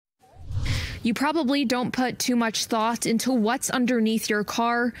You probably don't put too much thought into what's underneath your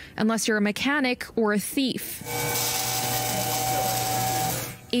car unless you're a mechanic or a thief.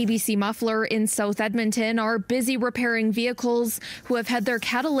 ABC Muffler in South Edmonton are busy repairing vehicles who have had their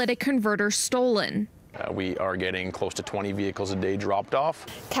catalytic converter stolen. We are getting close to 20 vehicles a day dropped off.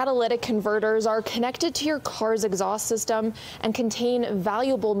 Catalytic converters are connected to your car's exhaust system and contain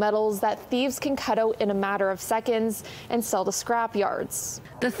valuable metals that thieves can cut out in a matter of seconds and sell to scrap yards.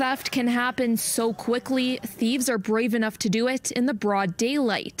 The theft can happen so quickly, thieves are brave enough to do it in the broad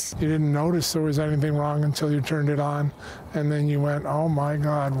daylight. You didn't notice there was anything wrong until you turned it on, and then you went, oh my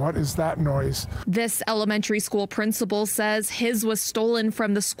God, what is that noise? This elementary school principal says his was stolen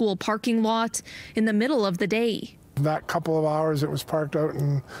from the school parking lot in the middle of the day. That couple of hours it was parked out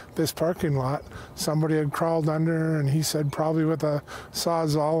in this parking lot, somebody had crawled under, and he said probably with a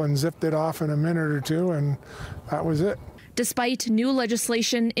sawzall, and zipped it off in a minute or two, and that was it. Despite new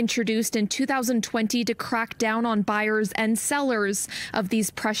legislation introduced in 2020 to crack down on buyers and sellers of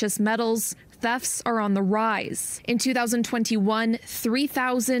these precious metals, thefts are on the rise. In 2021,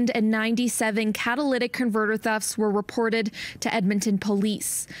 3,097 catalytic converter thefts were reported to Edmonton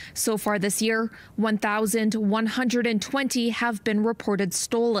police. So far this year, 1,120 have been reported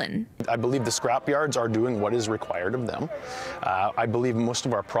stolen. I believe the scrap yards are doing what is required of them. I believe most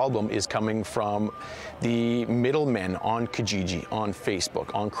of our problem is coming from the middlemen on Kijiji, on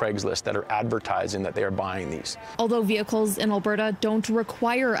Facebook, on Craigslist that are advertising that they are buying these. Although vehicles in Alberta don't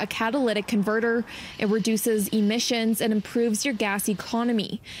require a catalytic converter, it reduces emissions and improves your gas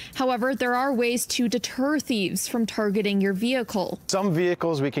economy. However, there are ways to deter thieves from targeting your vehicle. Some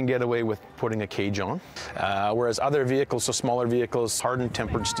vehicles we can get away with putting a cage on, whereas other vehicles, so smaller vehicles, hardened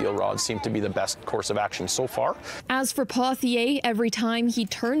tempered steel rods seem to be the best course of action so far. As for Pothier, every time he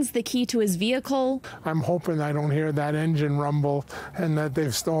turns the key to his vehicle, I'm hoping I don't hear that engine rumble and that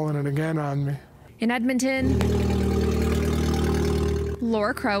they've stolen it again on me. In Edmonton,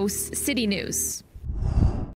 Laura Krause, City News.